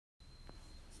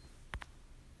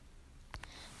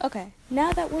Okay,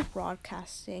 now that we're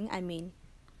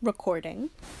recording,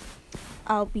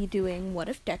 I'll be doing What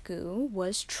If Deku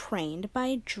was trained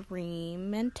by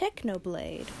Dream and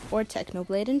Technoblade, or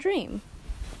Technoblade and Dream.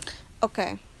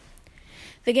 Okay,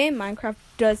 the game Minecraft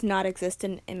does not exist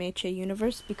in MHA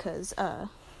universe because,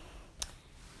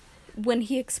 when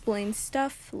he explains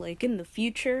stuff, like, in the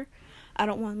future, I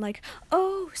don't want, like,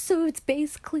 oh, so it's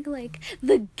basically, like,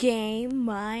 the game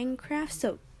Minecraft,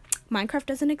 so Minecraft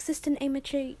doesn't exist in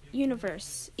MHA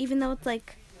universe, even though it's,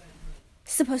 like,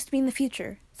 supposed to be in the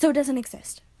future, so it doesn't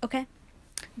exist, okay?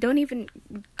 Don't even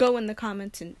go in the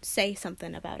comments and say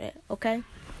something about it, okay?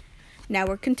 Now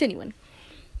we're continuing.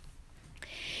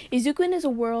 Izuku is a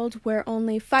world where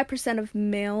only 5% of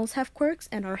males have quirks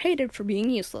and are hated for being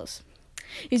useless.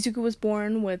 Izuku was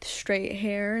born with straight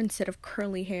hair instead of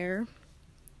curly hair.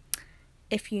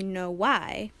 If you know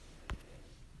why,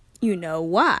 you know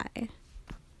why.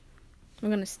 I'm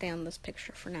gonna stay on this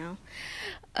picture for now.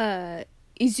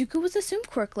 Izuku was assumed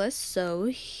quirkless,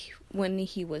 so when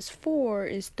he was 4,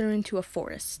 is thrown into a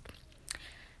forest.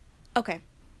 Okay.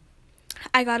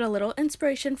 I got a little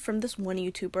inspiration from this one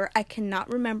YouTuber. I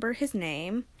cannot remember his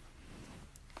name,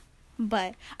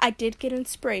 but I did get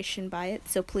inspiration by it,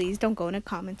 so please don't go in the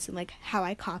comments and, like, how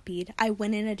I copied. I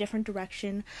went in a different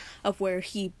direction of where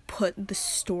he put the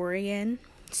story in,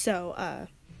 so,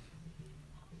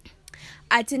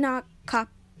 I did not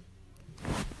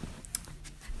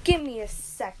Give me a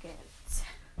second.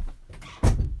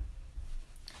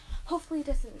 Hopefully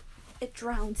it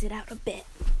drowns it out a bit.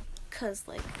 Cause,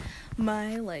 like,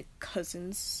 my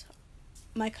cousins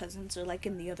are, like,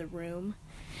 in the other room.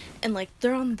 And, like,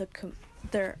 they're on the,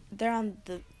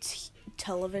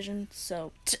 television,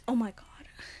 so, oh my god.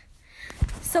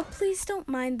 So please don't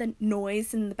mind the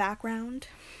noise in the background.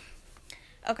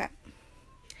 Okay.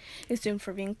 He's doomed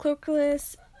for being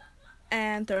quirkless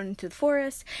and thrown into the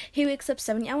forest. He wakes up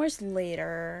 7 hours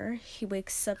later. He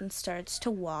wakes up and starts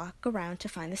to walk around to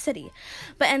find the city,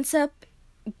 but ends up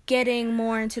getting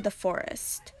more into the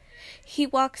forest. He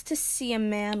walks to see a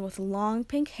man with long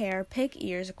pink hair, pig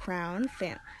ears, a crown,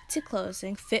 fancy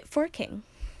clothing, fit for a king,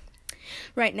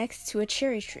 right next to a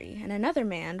cherry tree, and another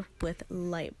man with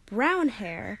light brown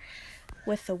hair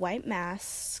with a white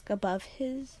mask above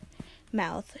his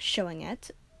mouth showing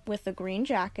it, with a green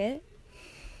jacket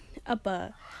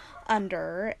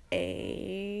under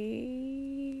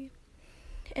an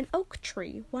oak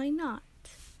tree. Why not?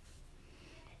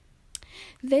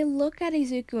 They look at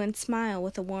Izuku and smile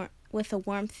with a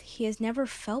warmth he has never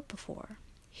felt before.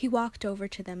 He walked over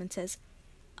to them and says,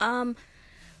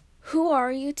 who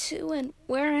are you two and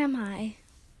where am I?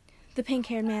 The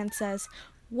pink-haired man says,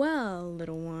 well,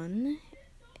 little one,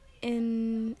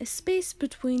 in a space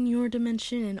between your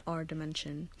dimension and our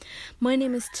dimension. My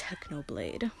name is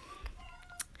Technoblade.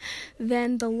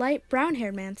 Then the light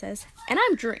brown-haired man says, and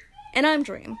I'm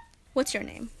Dream. What's your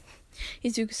name?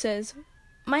 Izuku says,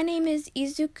 My name is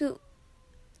Izuku.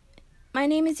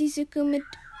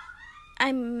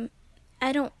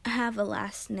 I don't have a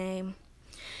last name.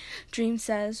 Dream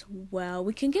says, well,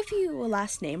 we can give you a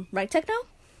last name, right, Techno?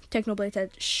 Technoblade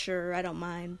said, sure, I don't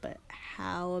mind, but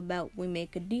how about we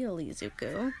make a deal,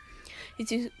 Izuku?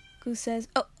 Izuku says,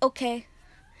 oh, okay.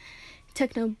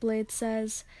 Technoblade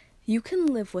says, you can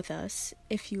live with us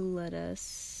if you let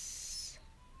us.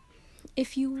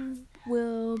 If you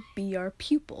will be our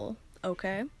pupil,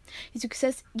 okay? Izuku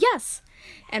says, yes!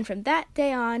 And from that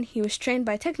day on, he was trained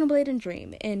by Technoblade and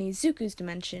Dream. In Izuku's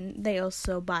dimension, they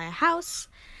also buy a house,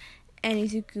 and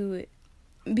Izuku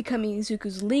becoming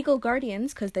Izuku's legal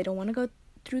guardians, because they don't want to go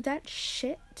through that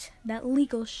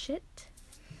legal shit.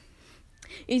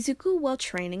 Izuku, while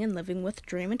training and living with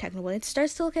Dream and Technoblade,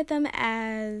 starts to look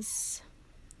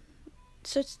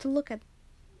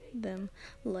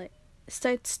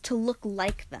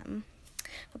like them.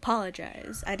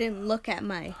 Apologize, I didn't look at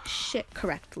my shit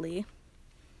correctly.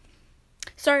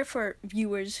 Sorry for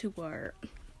viewers who are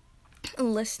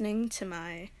listening to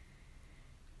my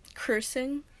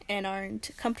cursing and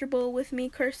aren't comfortable with me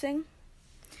cursing,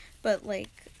 but, like,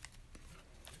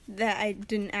 that I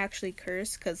didn't actually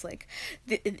curse, because, like,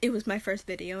 it was my first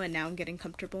video, and now I'm getting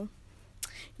comfortable.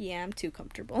 Yeah, I'm too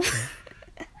comfortable.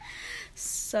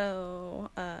 So,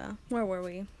 where were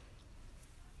we?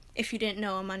 If you didn't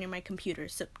know, I'm on my computer,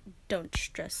 so don't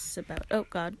stress about, oh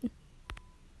god.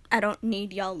 I don't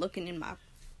need y'all looking in my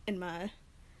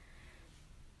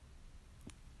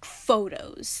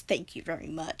photos. Thank you very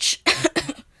much.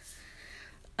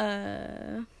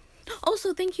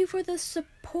 Also, thank you for the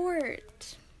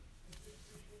support.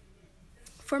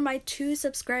 For my 2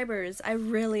 subscribers, I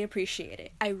really appreciate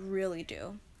it. I really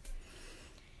do.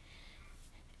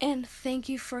 And thank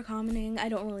you for commenting. I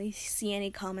don't really see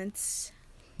any comments,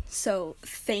 so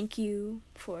thank you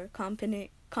for commenting.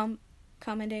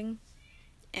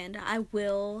 And I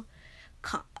will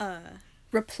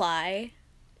reply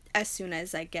as soon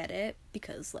as I get it,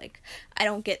 because like I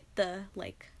don't get the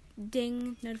like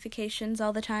ding notifications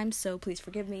all the time, so please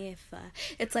forgive me if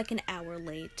it's like an hour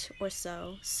late or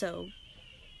so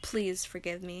please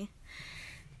forgive me.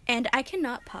 And I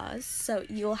cannot pause, so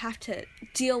you'll have to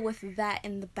deal with that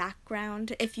in the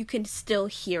background if you can still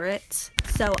hear it.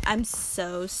 So I'm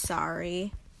so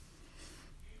sorry.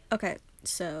 Okay,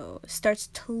 so starts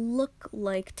to look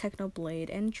like Technoblade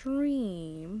and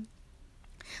Dream.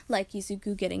 Like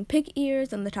Izuku getting pig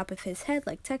ears on the top of his head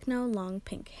like Techno, long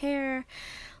pink hair,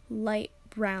 light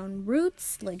brown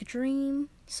roots like Dream.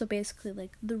 So basically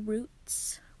like the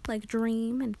roots like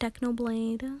Dream and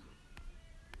Technoblade.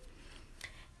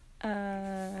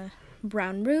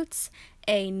 Brown roots,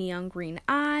 a neon green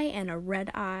eye, and a red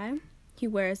eye. He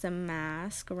wears a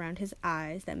mask around his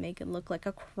eyes that make it look like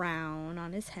a crown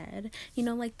on his head. You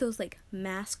know, like those like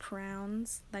mask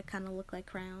crowns that kind of look like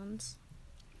crowns.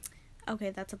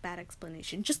 Okay, that's a bad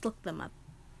explanation. Just look them up.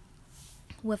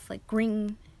 With like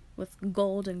green, with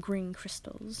gold and green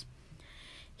crystals.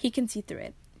 He can see through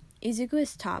it. Izuku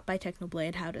is taught by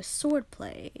Technoblade how to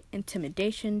swordplay,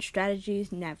 intimidation,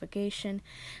 strategies, navigation,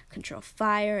 control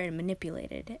fire, and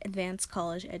manipulate it. Advanced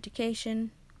college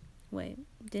education. Wait,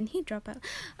 didn't he drop out?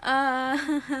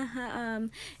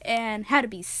 And how to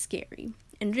be scary.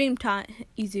 And Dream taught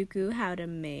Izuku how to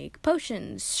make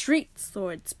potions, street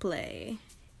swords play,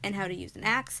 and how to use an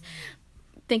axe,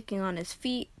 thinking on his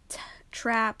feet,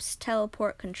 traps,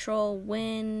 teleport, control,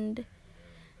 wind,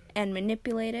 and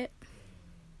manipulate it.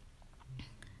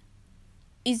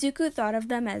 Izuku thought of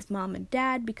them as mom and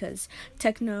dad because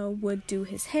Techno would do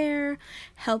his hair,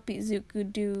 help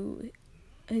Izuku do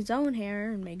his own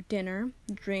hair and make dinner.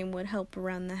 Dream would help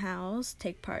around the house,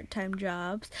 take part-time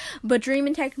jobs. But Dream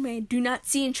and Techno do not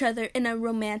see each other in a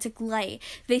romantic light.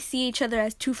 They see each other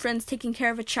as two friends taking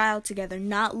care of a child together,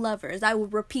 not lovers. I will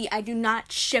repeat, I do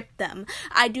not ship them.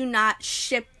 I do not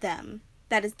ship them.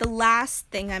 That is the last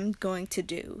thing I'm going to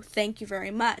do. Thank you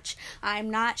very much. I'm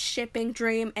not shipping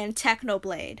Dream and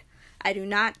Technoblade. I do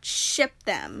not ship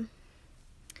them.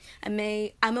 I'm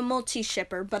a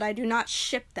multi-shipper, but I do not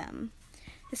ship them.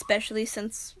 Especially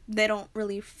since they don't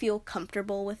really feel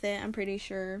comfortable with it, I'm pretty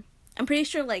sure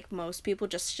like most people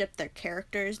just ship their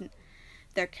characters,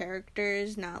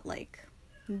 not like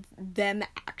them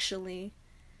actually.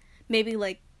 Maybe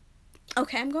like,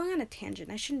 okay, I'm going on a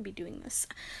tangent. I shouldn't be doing this.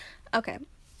 Okay.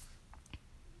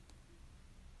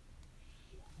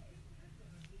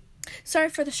 Sorry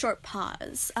for the short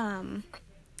pause.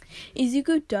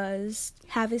 Izuku does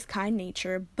have his kind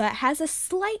nature, but has a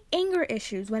slight anger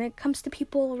issues when it comes to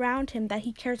people around him that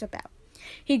he cares about.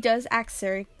 He does act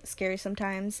scary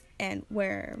sometimes, and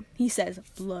where he says,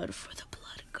 blood for the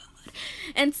blood god,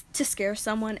 and to scare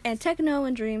someone. And Techno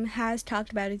and Dream has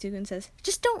talked about Izuku and says,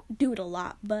 just don't do it a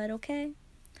lot, but okay?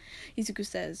 Izuku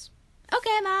says,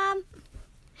 okay, Mom.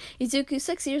 Izuku,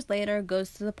 6 years later,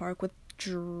 goes to the park with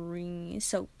Dream.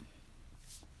 So,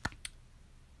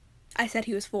 I said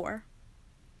he was 4.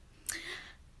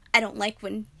 I don't like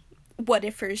when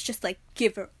what-ifers just, like,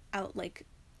 give out, like,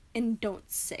 and don't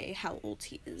say how old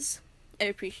he is. I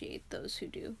appreciate those who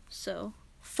do. So,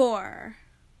 4.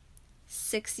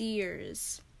 6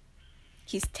 years.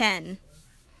 He's 10.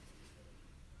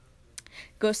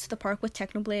 Goes to the park with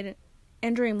Technoblade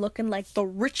and Dream looking like the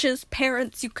richest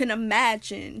parents you can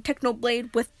imagine.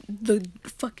 Technoblade with the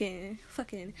fucking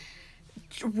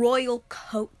royal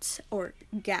coat or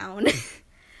gown.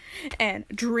 And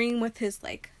Dream with his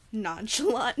like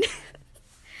nonchalant.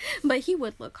 But he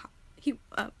would look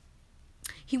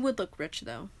he would look rich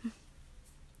though.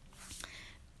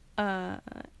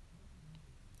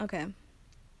 Okay.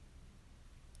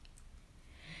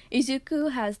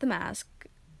 Izuku has the mask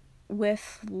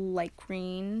with light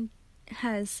green,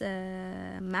 has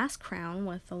a mask crown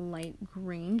with a light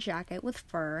green jacket with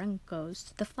fur, and goes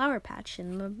to the flower patch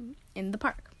in the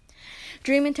park.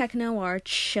 Dream and Techno are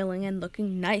chilling and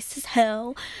looking nice as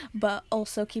hell, but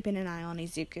also keeping an eye on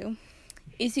Izuku.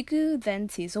 Izuku then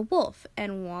sees a wolf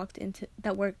and walked into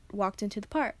the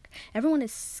park. Everyone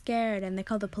is scared and they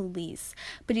call the police,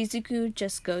 but Izuku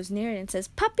just goes near it and says,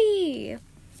 "Puppy!"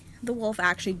 The wolf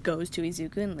actually goes to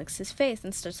Izuku and licks his face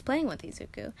and starts playing with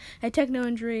Izuku. And Techno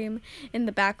and Dream in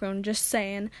the background just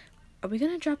saying, "Are we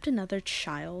gonna adopt another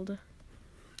child?"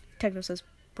 Techno says,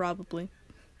 "Probably."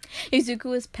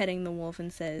 Izuku is petting the wolf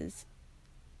and says,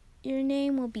 "Your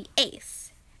name will be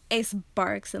Ace." Ace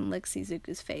barks and licks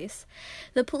Izuku's face.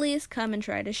 The police come and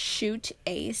try to shoot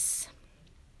Ace.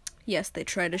 Yes, they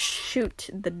try to shoot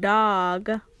the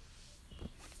dog.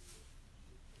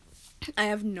 I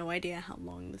have no idea how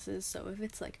long this is, so if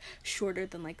it's like shorter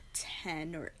than like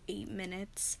 10 or 8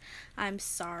 minutes, I'm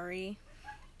sorry.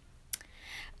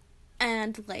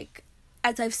 And like,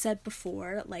 as I've said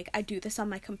before, like, I do this on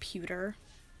my computer.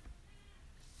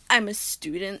 I'm a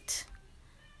student.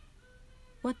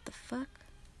 What the fuck?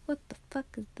 What the fuck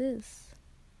is this?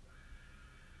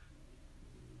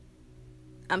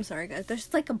 I'm sorry, guys.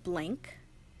 There's like a blank,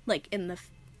 like, in the...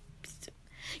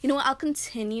 You know what? I'll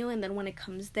continue, and then when it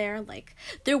comes there, like,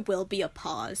 there will be a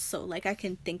pause, so, like, I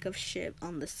can think of shit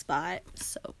on the spot.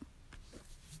 So,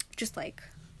 just like,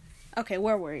 okay,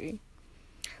 where were you?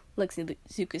 Looks at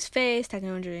Zuko's face,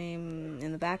 Techno and Dream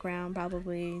in the background,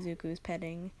 probably. Zuko's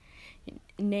petting.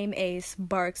 Name Ace,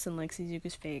 barks and looks at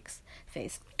Zuko's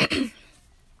face.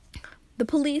 The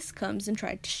police comes and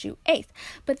tried to shoot Ace,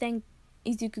 but then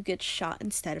Izuku gets shot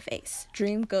instead of Ace.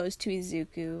 Dream goes to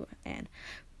Izuku,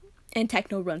 and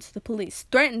Techno runs to the police,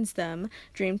 threatens them,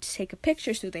 Dream to take a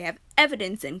picture so they have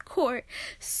evidence in court,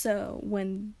 so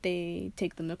when they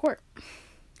take them to court.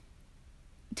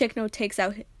 Techno takes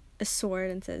out a sword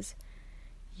and says,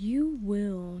 "You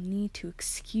will need to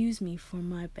excuse me for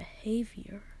my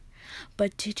behavior,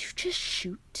 but did you just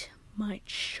shoot my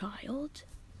child?"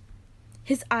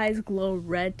 His eyes glow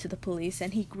red to the police,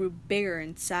 and he grew bigger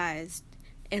in size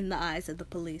in the eyes of the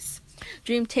police.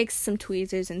 Dream takes some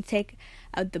tweezers and take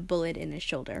out the bullet in his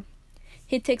shoulder.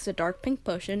 He takes a dark pink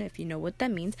potion, if you know what that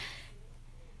means.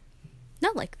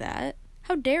 Not like that.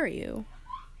 How dare you?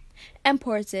 And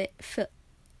pours it,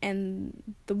 and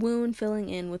the wound filling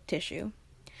in with tissue.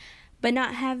 But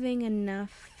not having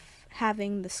enough,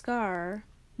 having the scar,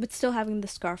 but still having the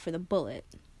scar for the bullet.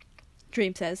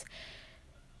 Dream says,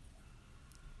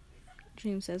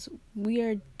 "We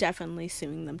are definitely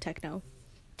suing them, Techno."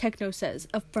 Techno says,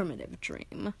 "Affirmative,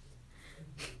 Dream."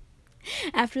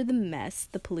 After the mess,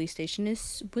 the police station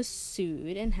was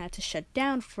sued and had to shut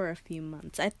down for a few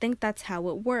months. I think that's how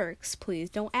it works. Please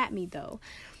don't at me, though.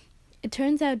 It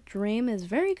turns out Dream is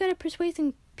very good at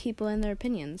persuading people in their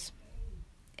opinions.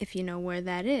 If you know where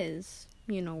that is,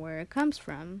 you know where it comes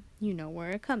from. You know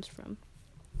where it comes from.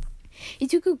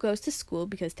 Izuku goes to school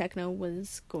because Techno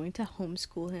was going to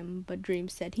homeschool him, but Dream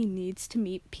said he needs to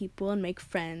meet people and make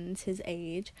friends his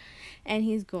age, and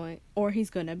he's going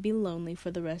to be lonely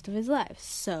for the rest of his life.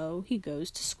 So he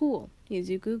goes to school.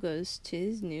 Izuku goes to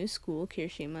his new school,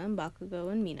 Kirishima and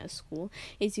Bakugo and Mina's school.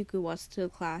 Izuku walks to the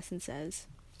class and says,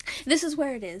 this is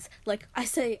where it is. Like,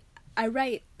 I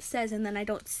write says and then I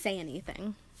don't say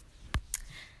anything.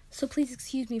 So please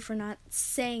excuse me for not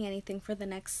saying anything for the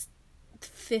next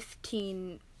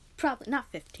 15, probably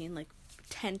not 15, like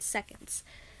 10 seconds.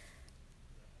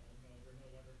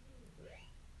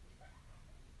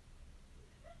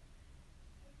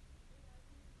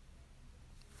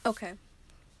 Okay.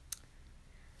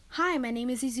 Hi, my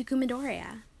name is Izuku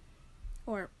Midoriya.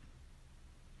 Or,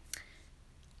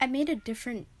 I made a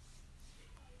different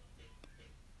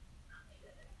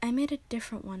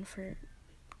one for,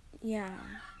 yeah,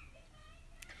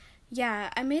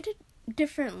 I made a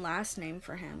different last name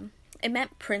for him. It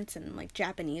meant prince in, like,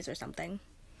 Japanese or something.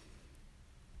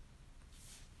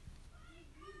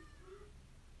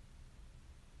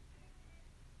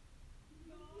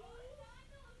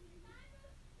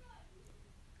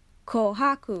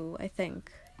 Kohaku, I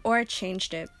think. Or I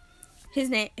changed it.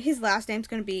 His last name's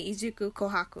going to be Izuku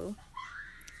Kohaku.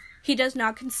 He does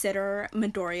not consider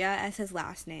Midoriya as his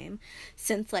last name,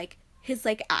 since, like, his,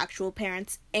 like, actual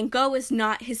parents, Inko is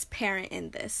not his parent in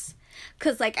this.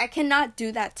 'Cause, like, I cannot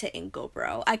do that to Inko,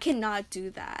 bro. I cannot do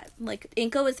that. Like,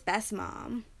 Inko is best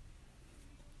mom.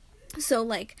 So,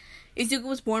 like, Izuku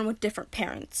was born with different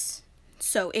parents.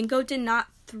 So, Inko did not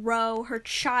throw her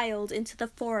child into the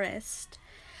forest.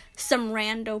 Some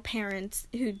rando parents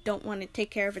who don't want to take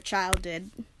care of a child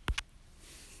did.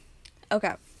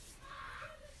 Okay.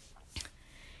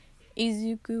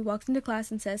 Izuku walks into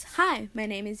class and says, "Hi, my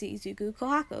name is Izuku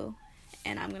Kohaku,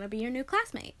 and I'm going to be your new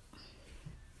classmate."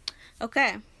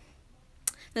 Okay.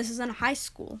 This is in high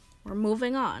school. We're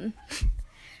moving on.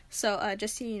 So,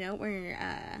 just so you know, we're,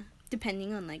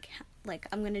 depending on, like,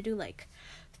 I'm going to do, like,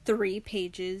 3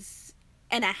 pages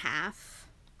and a half,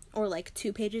 or, like,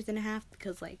 2 pages and a half,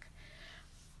 because, like,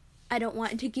 I don't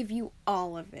want to give you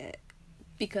all of it,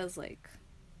 because, like,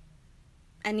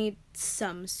 I need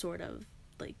some sort of,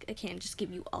 like, I can't just give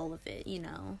you all of it, you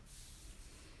know.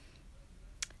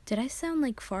 Did I sound,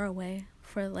 like, far away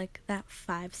for, like, that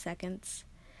 5 seconds?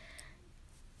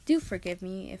 Do forgive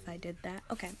me if I did that.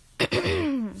 Okay.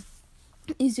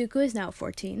 Izuku is now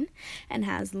 14 and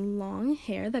has long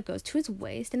hair that goes to his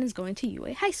waist and is going to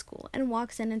UA High School and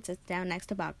walks in and sits down next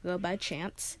to Bakugo by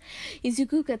chance.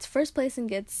 Izuku gets first place and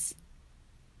gets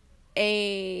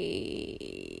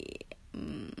a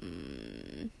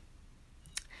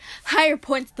higher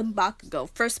points than Bakugo.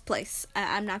 First place.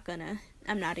 I'm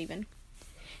not even.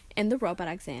 In the robot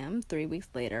exam, 3 weeks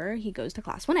later, he goes to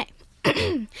class 1A.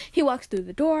 He walks through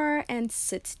the door and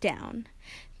sits down.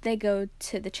 They go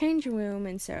to the changing room,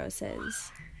 and Sero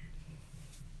says,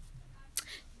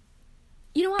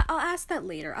 you know what, I'll ask that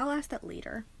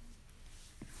later.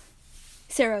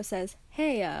 Sero says,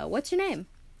 hey, what's your name?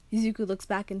 Izuku looks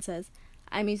back and says,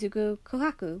 I'm Izuku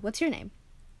Kohaku. What's your name?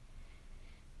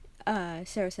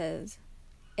 Sero says,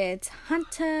 it's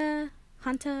Hanta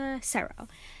Sero.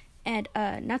 And,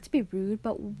 not to be rude,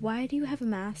 but why do you have a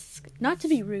mask? Not to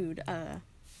be rude,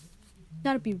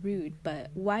 but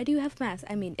why do you have a mask?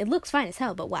 I mean, it looks fine as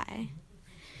hell, but why?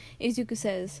 Izuku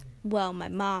says,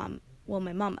 my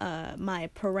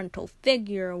parental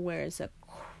figure wears a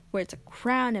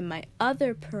crown, and my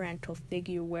other parental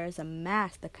figure wears a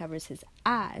mask that covers his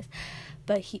eyes.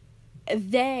 But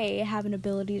they have an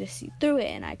ability to see through it,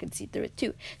 and I can see through it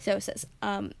too. So it says,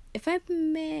 if I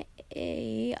may,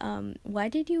 why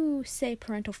did you say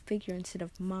parental figure instead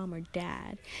of mom or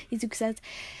dad? Izuku says,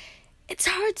 it's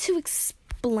hard to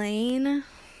explain.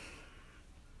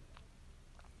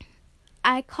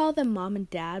 I call them mom and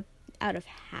dad out of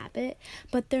habit,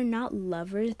 but they're not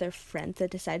lovers. They're friends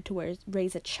that decide to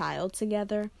raise a child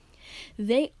together.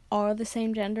 They are the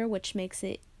same gender, which makes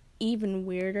it even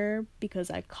weirder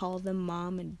because I call them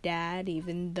mom and dad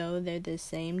even though they're the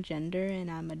same gender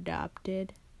and I'm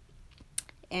adopted.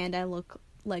 And I look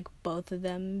like both of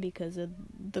them because of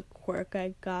the quirk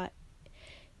I got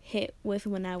hit with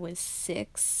when I was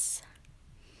 6.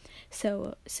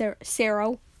 So,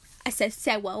 Sero. I said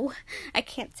Sewo. I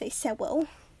can't say Sewo.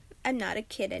 I'm not a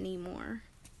kid anymore.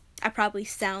 I probably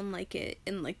sound like it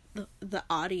in, like, the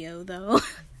audio, though.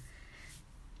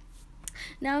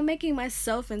 Now I'm making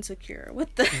myself insecure.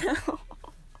 What the hell?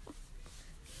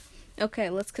 Okay,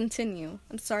 let's continue.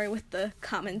 I'm sorry with the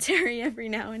commentary every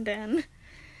now and then.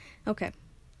 Okay.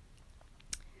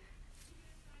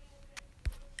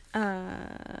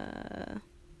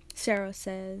 Sero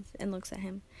says, and looks at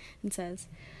him, and says,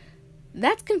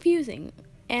 that's confusing,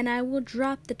 and I will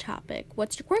drop the topic.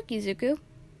 What's your quirk, Izuku?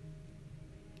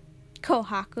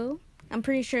 Kohaku. I'm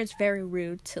pretty sure it's very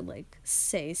rude to, like,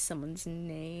 say someone's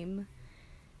name,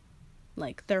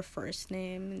 like, their first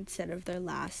name instead of their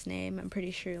last name. I'm pretty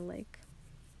sure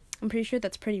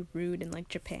that's pretty rude in, like,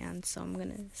 Japan, so I'm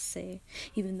gonna say,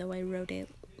 even though I wrote it,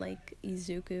 like,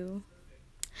 Izuku.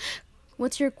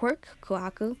 What's your quirk,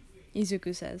 Kohaku?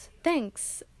 Izuku says,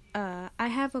 thanks. I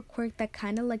have a quirk that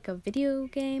kind of like a video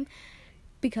game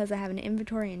because I have an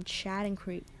inventory and chat and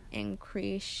create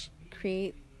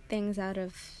things out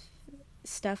of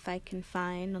stuff I can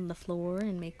find on the floor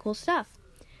and make cool stuff.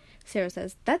 Sarah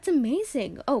says, that's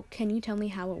amazing. Oh, can you tell me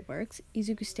how it works?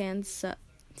 Izuku stands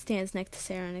next to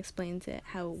Sarah and explains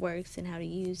how it works and how to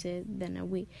use it. Then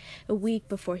a week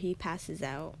before he passes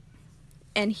out.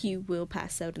 And he will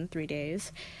pass out in 3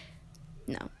 days.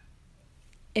 No.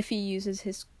 If he uses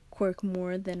his quirk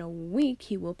more than a week,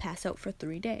 he will pass out for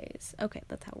 3 days. Okay,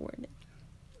 that's how it worded.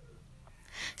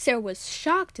 Sarah was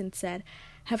shocked and said,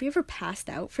 have you ever passed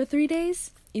out for 3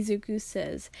 days? Izuku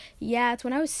says, yeah, it's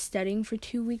when I was studying for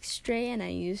 2 weeks straight, and I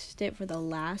used it for the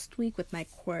last week with my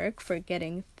quirk for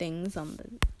getting things on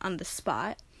the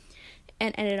spot,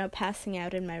 and ended up passing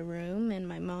out in my room, and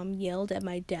my mom yelled at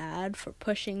my dad for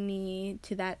pushing me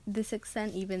to this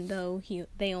extent, even though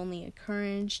they only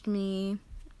encouraged me.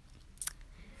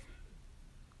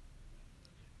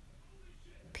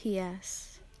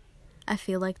 P.S. I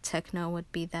feel like Techno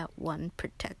would be that one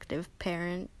protective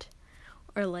parent.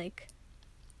 Or like,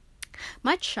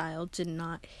 my child did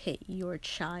not hit your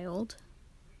child.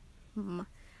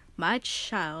 My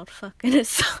child fucking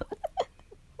assault.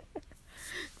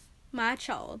 My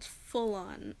child full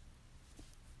on.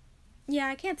 Yeah,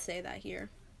 I can't say that here.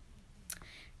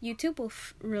 YouTube will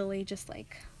really just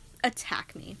like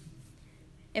attack me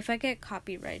if I get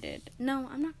copyrighted. No,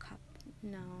 I'm not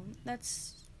No,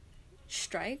 that's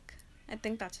strike. I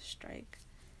think that's a strike.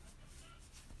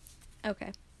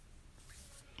 Okay.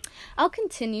 I'll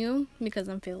continue because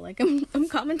I feel like I'm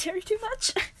commentary too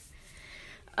much.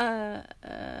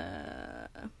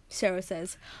 Sarah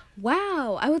says,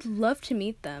 wow, I would love to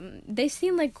meet them. They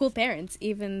seem like cool parents,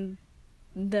 even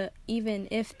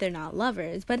if they're not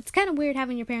lovers. But it's kind of weird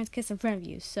having your parents kiss in front of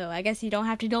you, so I guess you don't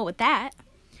have to deal with that.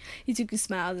 Izuku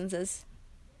smiles and says,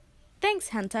 thanks,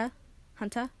 Hanta.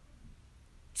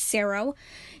 Sero.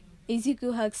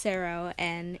 Izuku hugs Zero,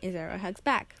 and Izero hugs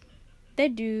back. They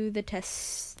do the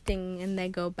testing, and they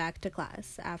go back to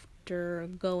class after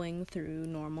going through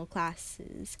normal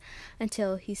classes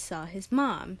until he saw his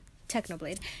mom,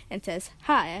 Technoblade, and says,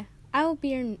 "Hi, I will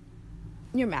be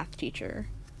your math teacher,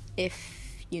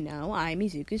 if you know I'm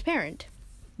Izuku's parent."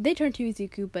 They turn to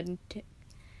Izuku, but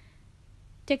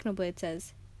Technoblade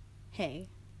says, "Hey,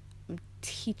 I'm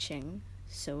teaching,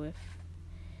 so if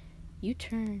you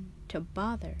turn to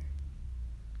bother..."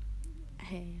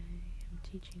 Hey, I'm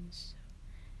teaching, so...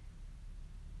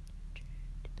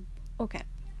 Okay.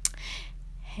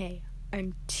 Hey,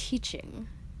 I'm teaching,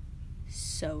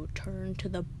 so turn to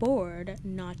the board,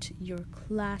 not your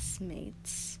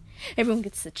classmates. Everyone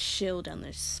gets a chill down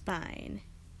their spine,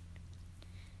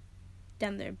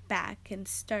 down their back, and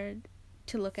start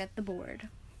to look at the board.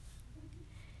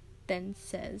 Then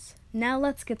says, "Now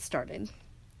let's get started."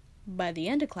 By the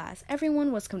end of class,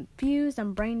 everyone was confused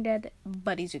and brain dead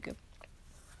but Izuku.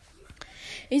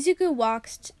 Izuku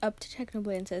walks up to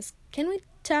Technoblade and says, "Can we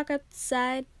talk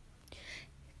outside?"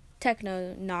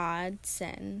 Techno nods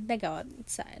and they go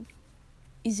outside.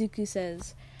 Izuku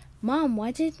says, "Mom,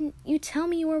 why didn't you tell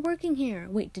me you were working here?"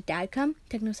 "Wait, did Dad come?"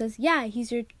 Techno says, "Yeah,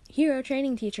 he's your hero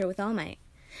training teacher with All Might."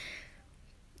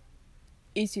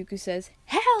 Izuku says,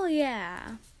 "Hell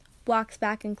yeah!" Walks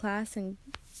back in class and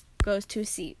goes to a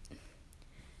seat.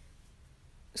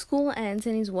 School ends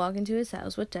and he's walking to his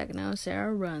house with Techno.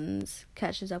 Sarah runs,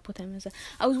 catches up with him and says,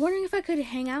 "I was wondering if I could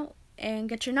hang out and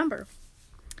get your number."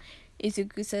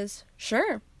 Izuku says,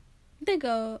 "Sure." They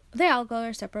all go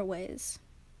their separate ways.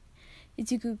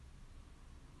 Izuku...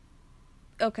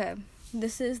 Okay,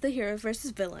 this is the heroes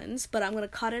versus villains, but I'm gonna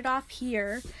cut it off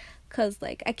here, cause,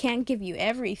 I can't give you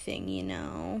everything, you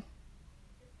know.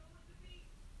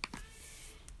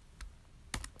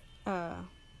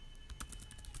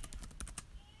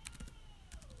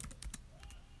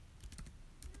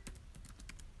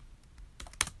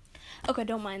 Okay,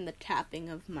 don't mind the tapping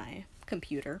of my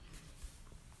computer.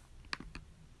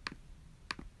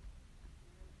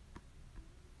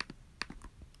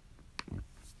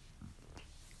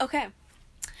 Okay,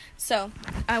 so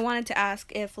I wanted to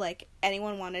ask if,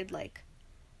 anyone wanted,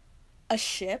 a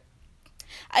ship.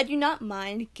 I do not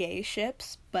mind gay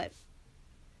ships, but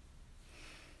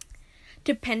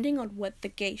depending on what the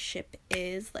gay ship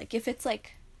is, if it's,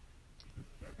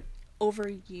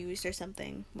 overused or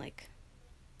something,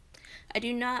 I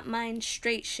do not mind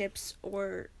straight ships,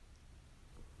 or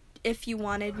if you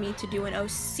wanted me to do an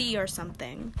OC or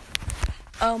something.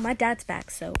 Oh, my dad's back,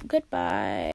 so goodbye.